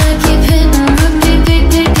 And I keep hitting repeat,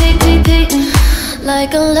 repeat, repeat, repeating,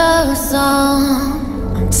 like a love song.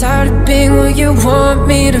 I'm tired of being what you want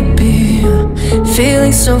me to be,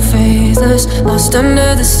 feeling so faithless, lost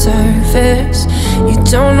under the surface. You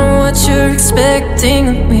don't know what you're expecting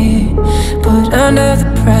of me, but under the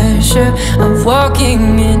pressure of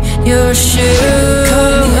walking in your shoes.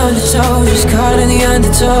 Caught in the undertow, just caught in the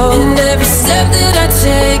undertow, and every step that I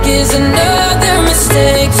take is another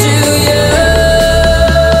mistake to you.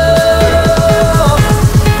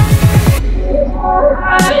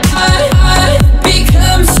 I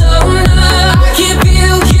become so numb, I can't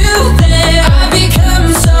feel you there. I become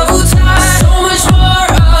so tired, so much more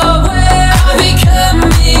aware. I'm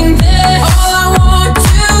becoming there. All I want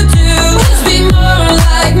to do is be more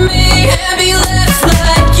like me and be less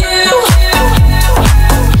like you.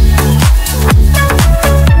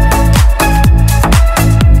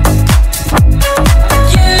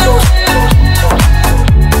 You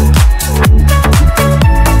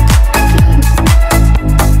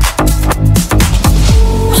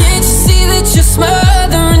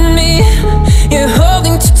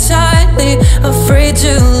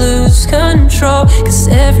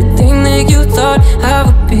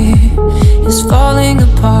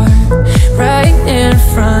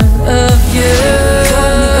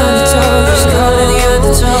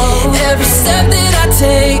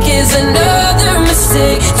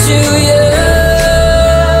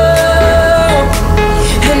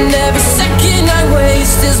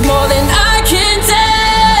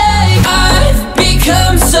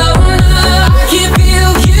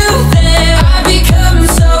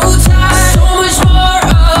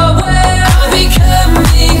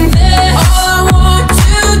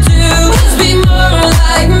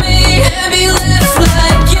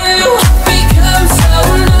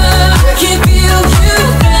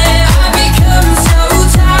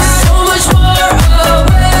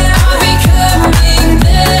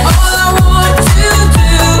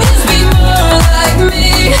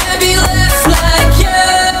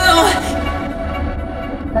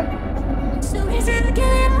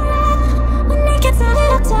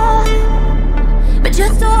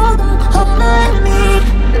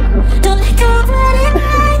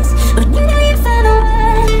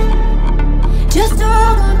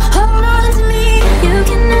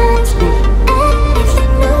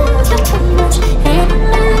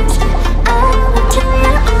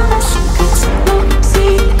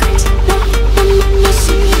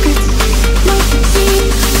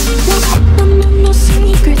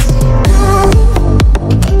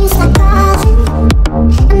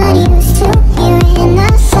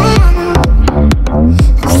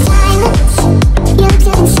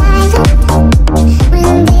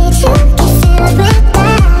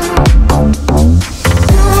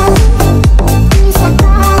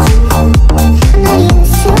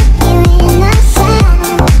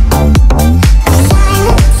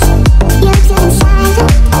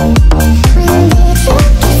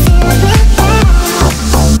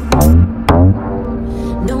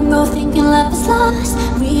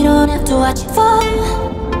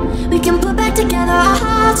our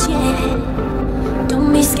hearts, yeah.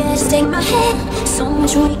 Don't be scared to take my hand. So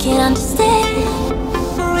much we can understand.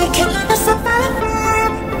 We can never survive.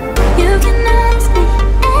 You can ask me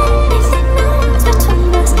anything that's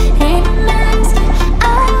between us. Ain't a mask. I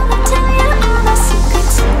will tell you all my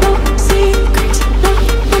secrets. No secrets. No,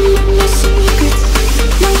 no, no, no secrets.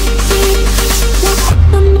 No secrets. No,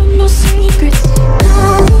 no, no, no secrets.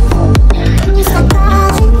 Calling, you start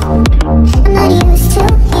calling. I'm not used to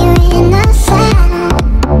hearing the sound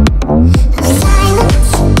of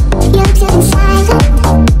silence. You're getting silent.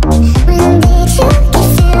 When did you get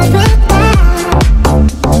filled with doubt?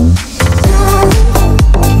 Calling,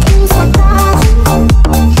 you start calling.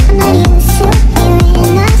 I'm not used to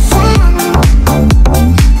hearing the sound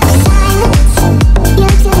of silence.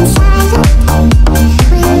 You're getting silent.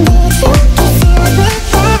 When did you get filled with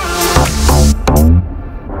doubt?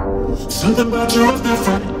 Something about you is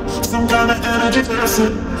different. Some kind of energy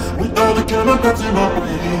dancing with all the chemicals in my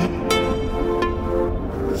brain.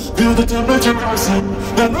 Feel the temperature rising.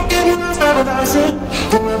 That look in your eyes paradising.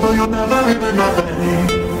 Forever you'll never leave in my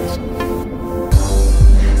veins.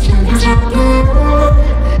 Something's happening.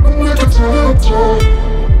 I'm like a temperature.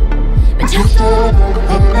 But just don't know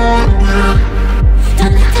me.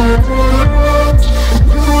 Don't let go of it.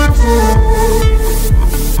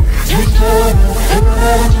 Just don't know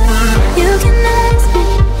You can ask me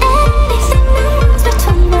anything that's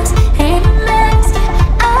between us. Ain't a mask.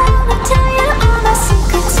 I will tell you all my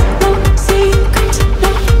secrets. No secrets. No,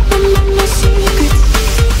 no, no, no secrets.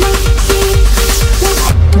 No secrets.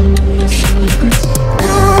 No, no, no secrets.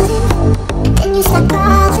 Calling, and you start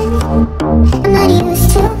calling. I'm not used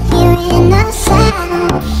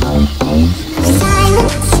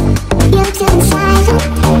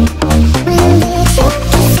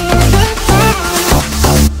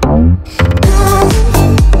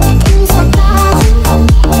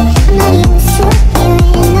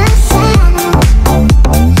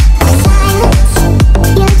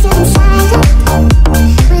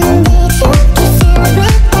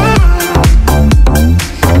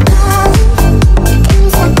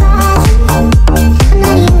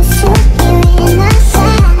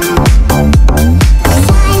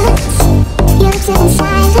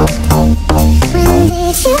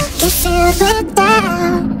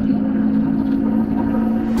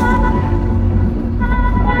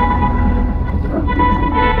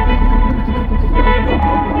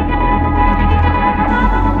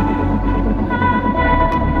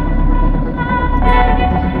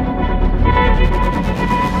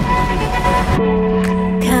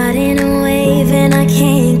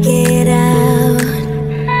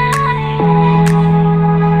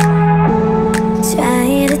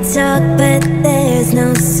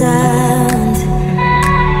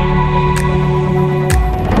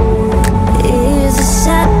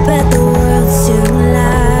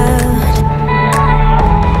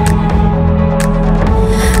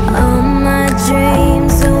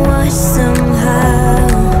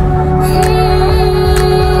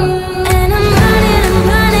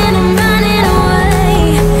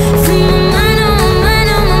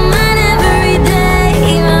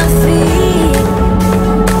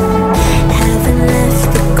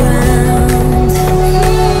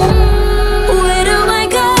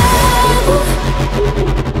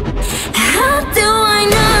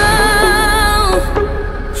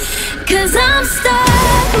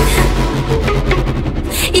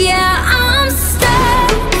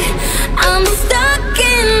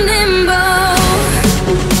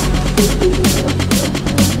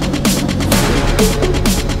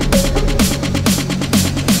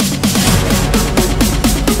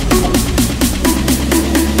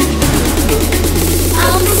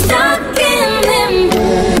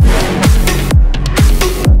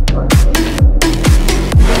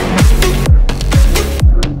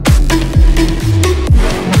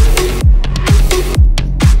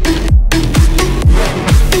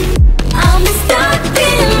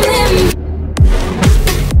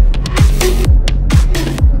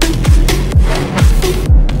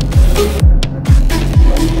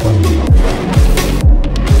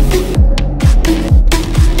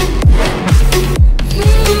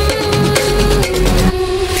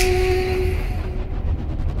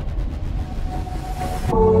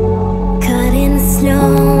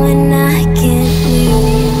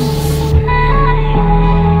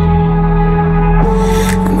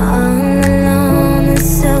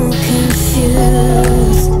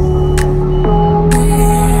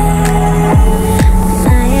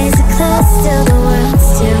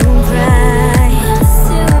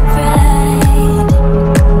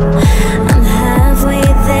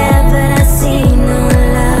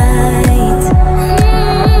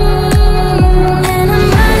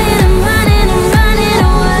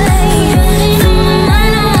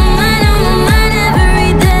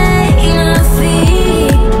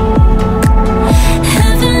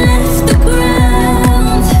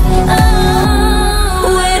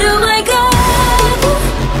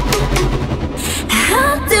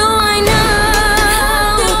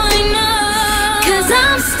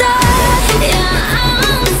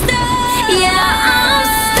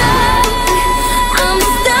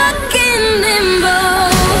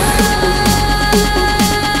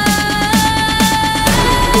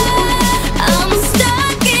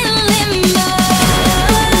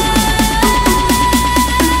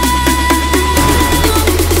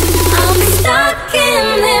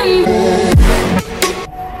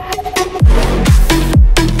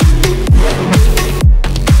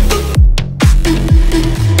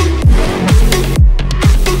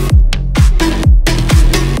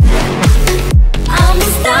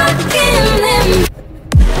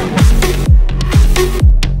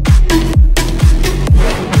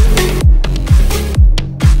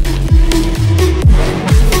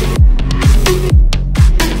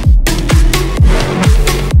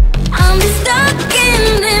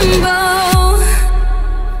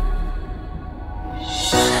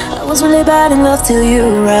bad in love till you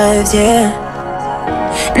arrived, yeah.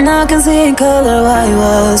 And I can see in color why it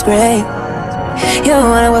was great. You're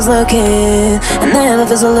when I was looking, and then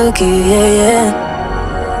love is so lucky, yeah, yeah.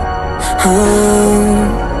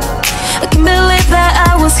 I can't believe that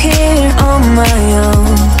I was here on my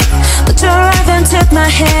own, but you arrived and took my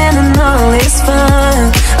hand and all is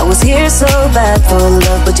fine. I was here so bad for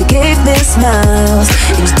love, but you gave me smiles.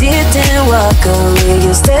 And you didn't walk away,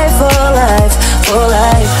 you stayed for life, for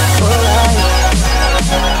life, for life.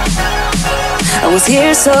 I was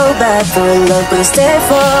here so bad for love, but I stayed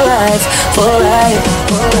for life, for life,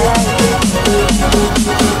 for life.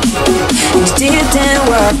 And you didn't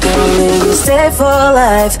walk away, you stayed for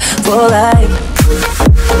life, for life.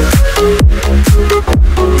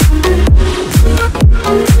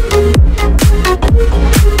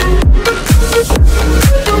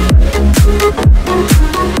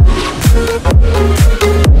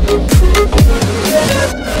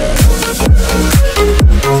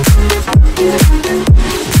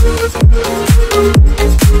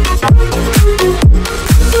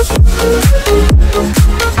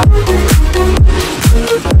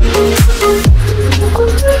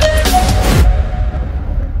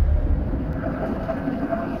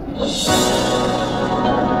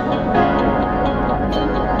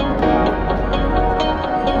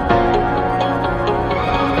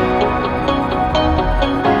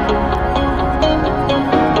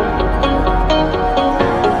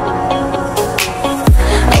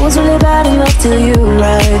 Till you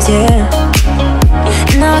arrived, yeah.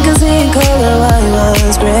 And I can see in color why it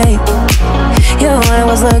was great. You're when I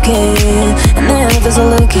was looking, and then it was so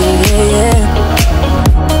lucky, yeah, yeah.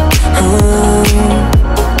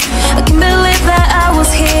 I can't believe that I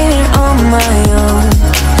was here on my own,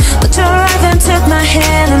 but you arrived and took my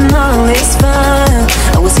hand and all is fine.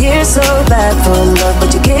 I was here so bad for love,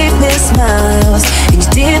 but you gave me smiles. And you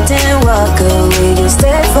didn't walk away, you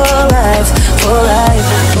stayed for life, for life,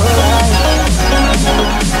 for life.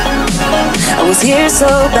 I was here so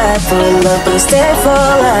bad for love, but I stayed for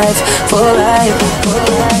life, for life, for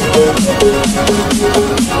life.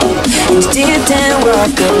 And you didn't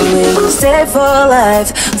walk away, you stayed for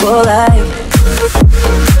life, for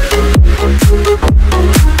life.